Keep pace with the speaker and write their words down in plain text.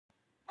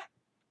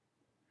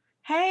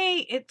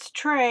Hey, it's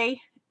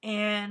Trey,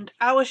 and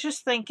I was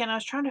just thinking, I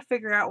was trying to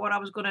figure out what I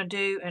was going to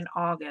do in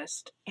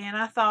August, and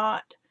I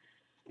thought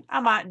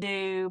I might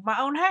do my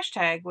own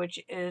hashtag,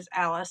 which is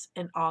Alice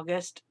in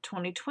August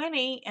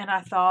 2020, and I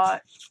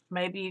thought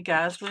maybe you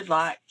guys would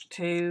like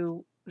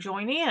to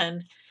join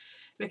in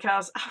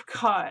because I've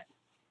got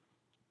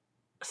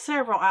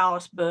several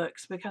Alice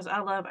books because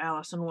I love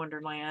Alice in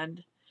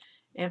Wonderland.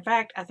 In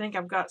fact, I think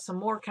I've got some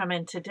more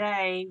coming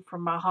today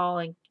from my haul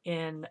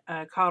in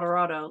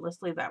Colorado.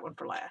 Let's leave that one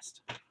for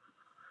last.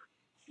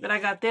 But I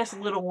got this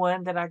little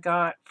one that I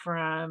got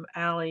from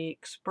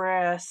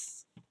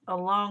AliExpress a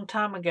long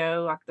time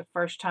ago, like the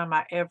first time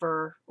I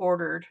ever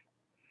ordered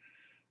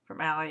from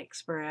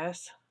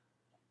AliExpress.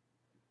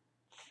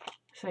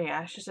 So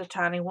yeah, it's just a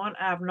tiny one.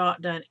 I've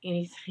not done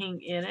anything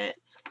in it.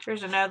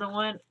 Here's another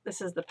one. This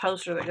is the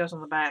poster that goes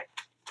on the back.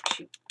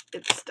 Shoot,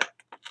 it's stuck.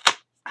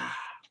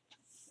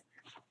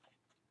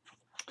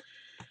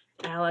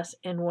 Alice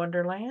in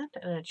Wonderland,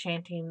 an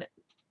enchanting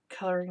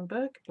coloring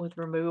book with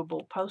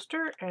removable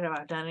poster. And have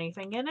I done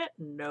anything in it?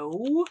 No.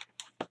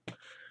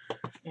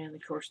 And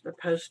of course the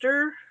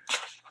poster.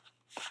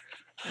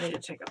 I need to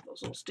take off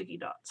those little sticky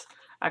dots.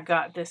 I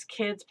got this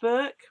kid's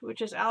book,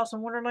 which is Alice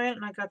in Wonderland,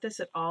 and I got this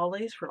at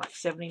Ollie's for like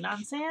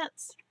 79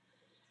 cents.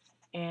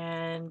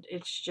 And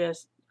it's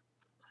just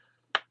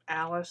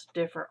Alice,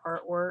 different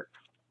artwork.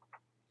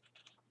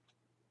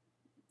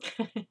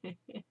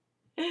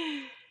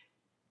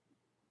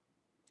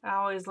 I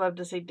always love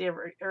to see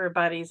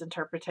everybody's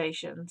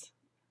interpretations.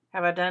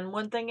 Have I done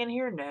one thing in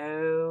here?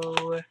 No.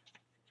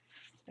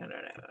 No.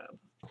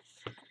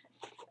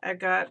 I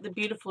got the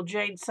beautiful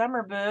Jade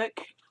Summer book.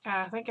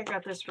 I think I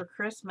got this for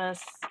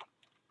Christmas.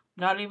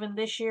 Not even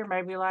this year,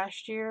 maybe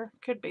last year.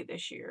 Could be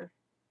this year.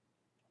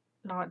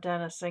 Not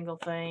done a single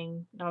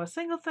thing. Not a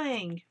single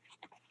thing.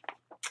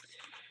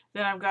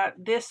 Then I've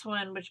got this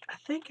one, which I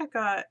think I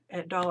got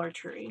at Dollar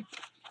Tree.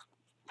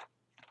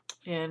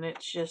 And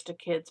it's just a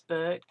kid's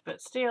book.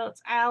 But still,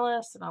 it's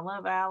Alice, and I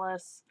love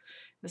Alice.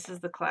 This is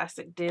the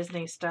classic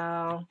Disney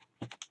style.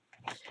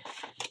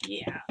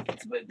 Yeah,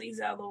 let's move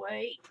these out of the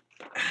way.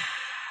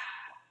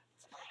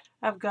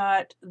 I've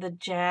got the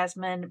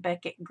Jasmine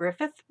Beckett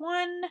Griffith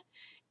one.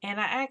 And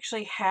I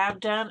actually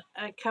have done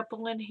a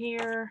couple in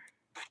here.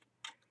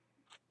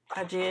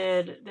 I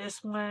did this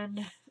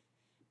one.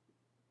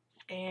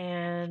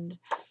 And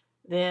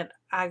then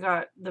I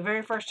got, the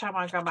very first time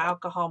I got my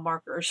alcohol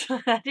markers,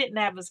 I didn't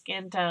have a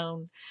skin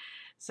tone.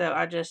 So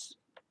I just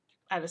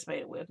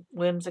made it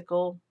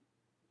whimsical.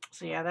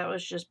 So yeah, that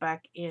was just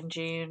back in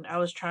June. I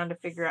was trying to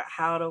figure out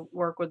how to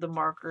work with the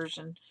markers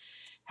and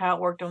how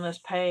it worked on this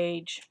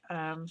page.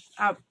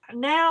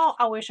 Now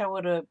I wish I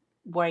would have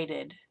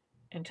waited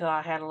until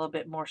I had a little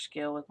bit more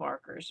skill with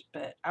markers,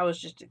 but I was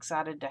just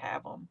excited to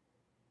have them.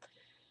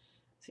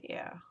 So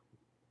yeah.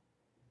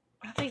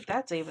 I think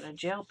that's even a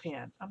gel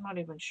pen. I'm not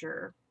even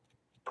sure.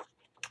 But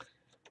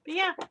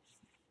yeah.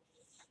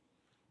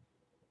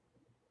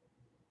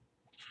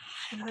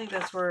 I think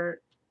that's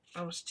where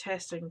I was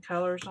testing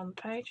colors on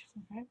the page.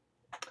 Okay.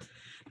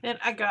 Then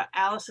I got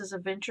Alice's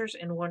Adventures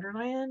in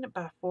Wonderland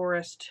by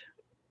Forrest.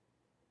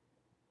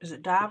 Is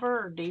it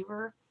Diver or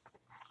Deaver?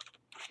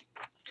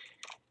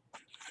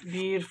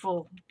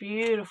 Beautiful,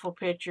 beautiful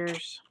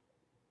pictures.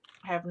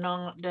 Have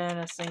not done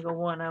a single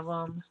one of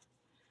them.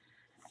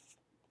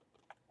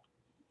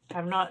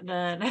 Have not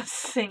done a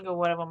single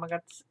one of them.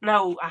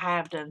 No, I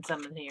have done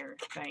some in here,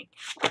 I think.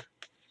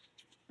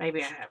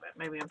 Maybe I haven't.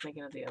 Maybe I'm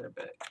thinking of the other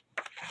book.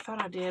 I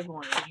thought I did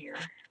one in here,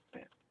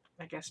 but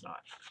I guess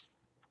not.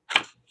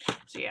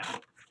 So yeah.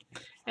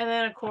 And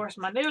then of course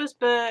my newest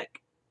book,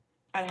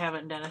 I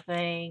haven't done a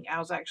thing. I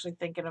was actually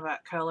thinking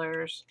about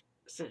colors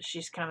since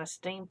she's kind of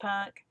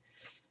steampunk,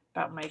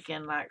 about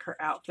making like her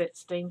outfit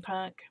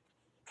steampunk.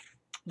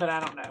 But I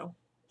don't know.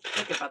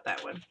 Think about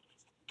that one.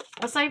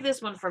 I'll save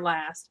this one for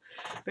last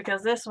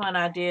because this one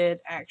I did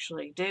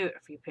actually do a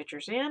few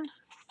pictures in.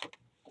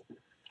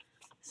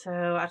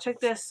 So I took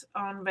this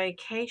on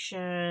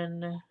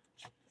vacation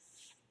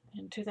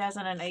in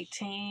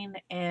 2018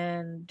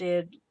 and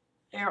did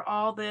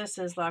all this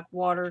is like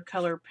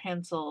watercolor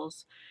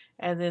pencils,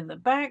 and then the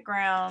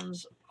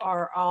backgrounds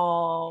are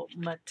all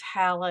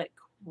metallic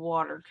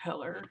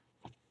watercolor.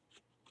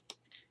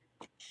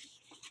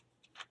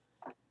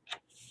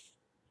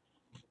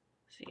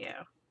 So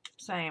yeah,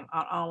 same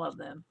on all of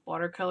them.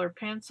 Watercolor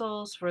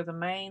pencils for the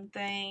main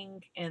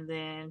thing, and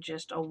then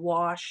just a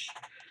wash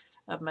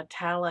of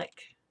metallic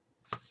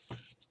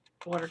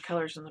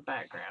watercolors in the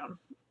background.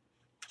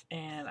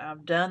 And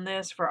I've done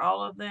this for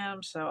all of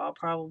them, so I'll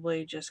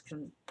probably just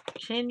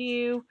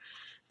continue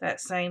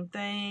that same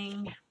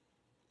thing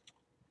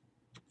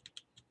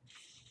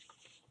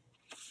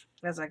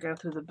as I go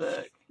through the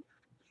book.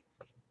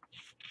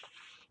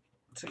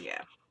 So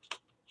yeah.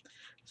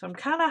 So I'm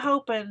kind of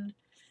hoping,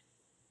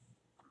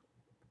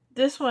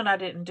 this one I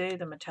didn't do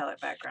the metallic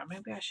background.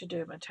 Maybe I should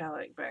do a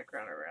metallic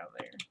background around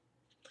there.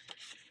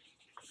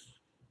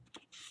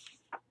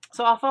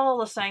 So I'll follow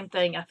the same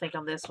thing, I think,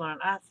 on this one.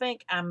 I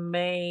think I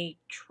may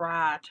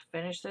try to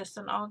finish this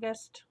in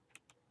August.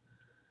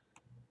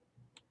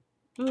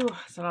 Ooh,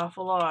 that's an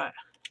awful lot.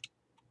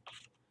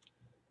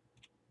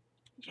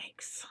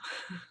 Yikes.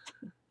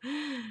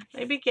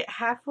 Maybe get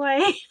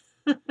halfway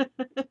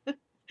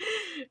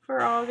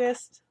for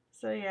August.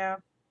 So yeah.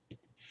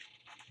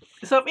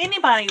 So if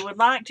anybody would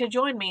like to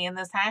join me in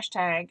this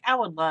hashtag, I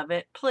would love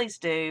it. Please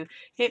do.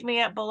 Hit me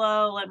up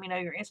below. Let me know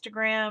your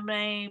Instagram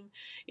name.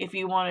 If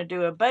you want to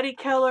do a buddy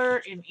color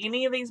in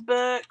any of these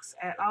books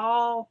at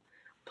all,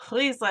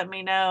 please let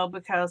me know,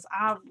 because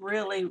I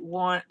really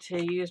want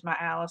to use my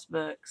Alice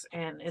books,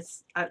 and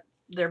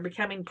they're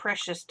becoming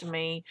precious to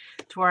me,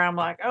 to where I'm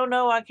like, oh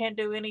no, I can't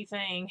do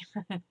anything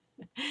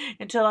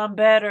until I'm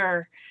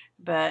better.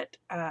 But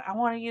I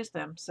want to use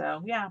them.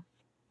 So yeah.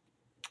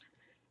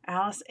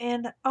 Alice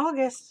in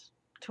August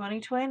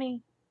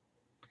 2020.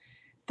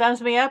 Thumbs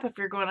me up if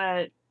you're going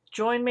to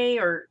join me,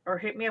 or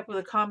hit me up with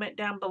a comment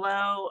down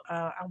below.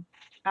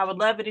 I would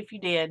love it if you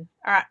did.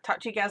 All right, talk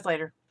to you guys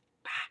later.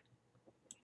 Bye.